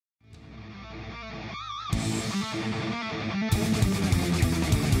Hey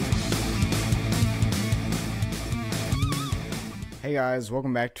guys,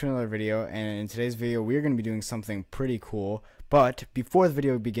 welcome back to another video, and in today's video we're going to be doing something pretty cool. But before the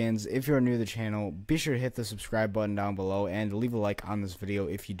video begins, if you're new to the channel, be sure to hit the subscribe button down below and leave a like on this video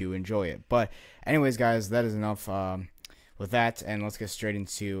if you do enjoy it. But anyways guys, that is enough with that, and let's get straight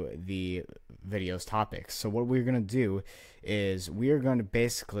into the video's topics. So what we're going to do is we are going to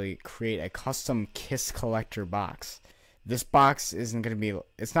basically create a custom Kiss collector box. This box isn't going to be,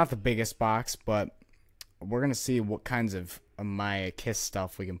 it's not the biggest box, but we're going to see what kinds of my Kiss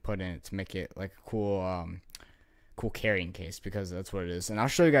stuff we can put in it to make it like a cool carrying case, because that's what it is. And I'll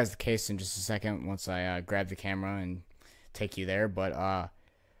show you guys the case in just a second once I grab the camera and take you there. But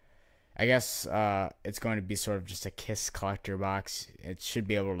I guess it's going to be sort of just a Kiss collector box. It should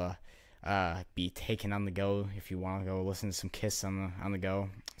be able to be taken on the go if you want to go listen to some Kiss on the go.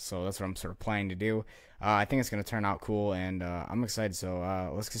 So that's what I'm sort of planning to do. I think it's going to turn out cool, and I'm excited.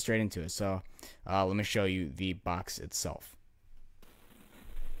 So let's get straight into it. So let me show you the box itself.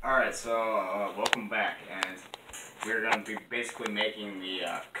 Alright, so welcome back, and we're going to be basically making the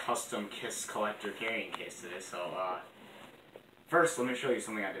custom Kiss collector carrying case today. So first, let me show you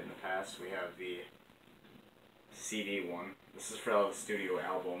something I did in the past. We have the CD one. This is for all the studio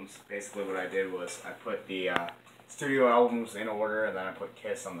albums. Basically what I did was I put the studio albums in order, and then I put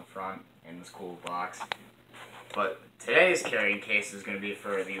Kiss on the front in this cool box. But today's carrying case is going to be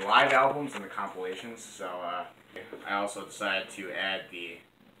for the live albums and the compilations. So I also decided to add the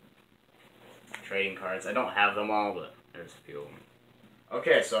trading cards. I don't have them all, but there's a few of them.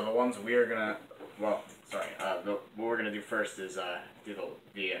 Okay, so the ones we are gonna, what we're gonna do first is do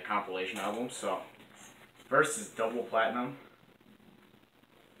the compilation albums. So first is double platinum.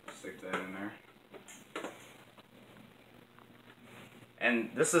 Stick that in there. And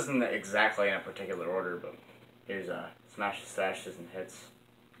this isn't exactly in a particular order, but here's Smashes, Stashes, and Hits.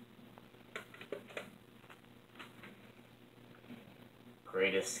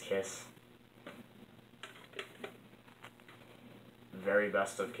 Greatest Kiss. Very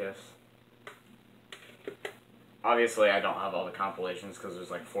best of Kiss. Obviously I don't have all the compilations because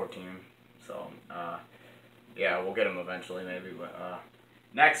there's like 14, so yeah, we'll get them eventually maybe. But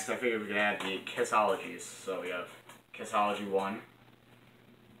next I figured we could add the Kissologies. So we have Kissology 1.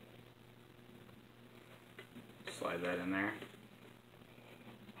 Slide that in there.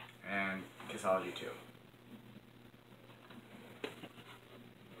 And Kissology 2.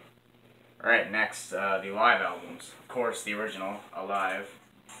 Alright, next, the live albums. Of course, the original, Alive.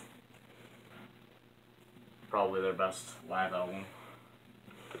 Probably their best live album.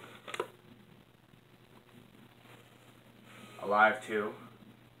 Alive 2.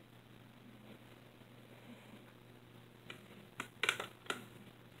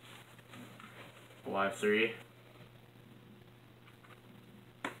 Alive 3.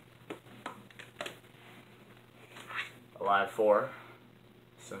 Alive 4.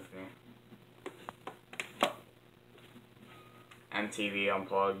 Symphony. MTV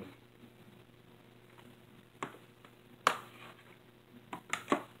Unplugged.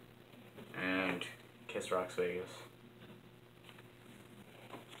 And Kiss Rocks Vegas.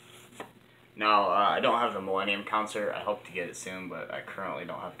 Now, I don't have the Millennium Concert. I hope to get it soon, but I currently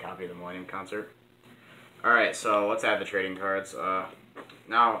don't have a copy of the Millennium Concert. Alright, so let's add the trading cards.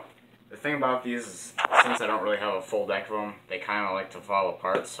 Now, the thing about these is, since I don't really have a full deck of them, they kind of like to fall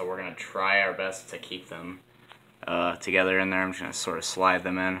apart, so we're going to try our best to keep them together in there. I'm just going to sort of slide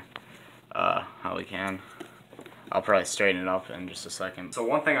them in how we can. I'll probably straighten it up in just a second. So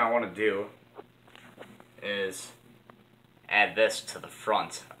one thing I want to do is add this to the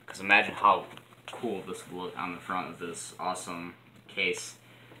front, because imagine how cool this would look on the front of this awesome case.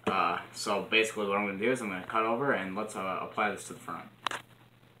 So basically what I'm going to do is I'm going to cut over and let's apply this to the front.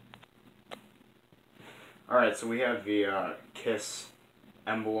 Alright, so we have the Kiss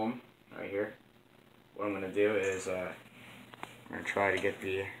emblem right here. What I'm going to do is I'm going to try to get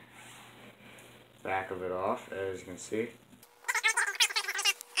the back of it off, as you can see.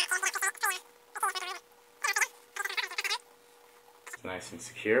 It's nice and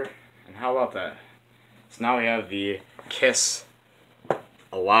secure. And how about that? So now we have the Kiss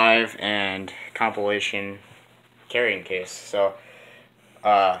Alive and compilation carrying case. So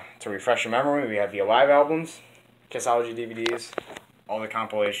to refresh your memory, we have the Alive albums, Kissology DVDs, all the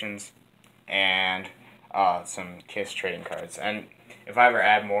compilations, and some Kiss trading cards. And if I ever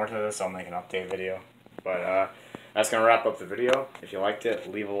add more to this, I'll make an update video. But that's going to wrap up the video. If you liked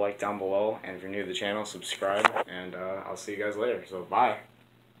it, leave a like down below. And if you're new to the channel, subscribe. And I'll see you guys later. So bye.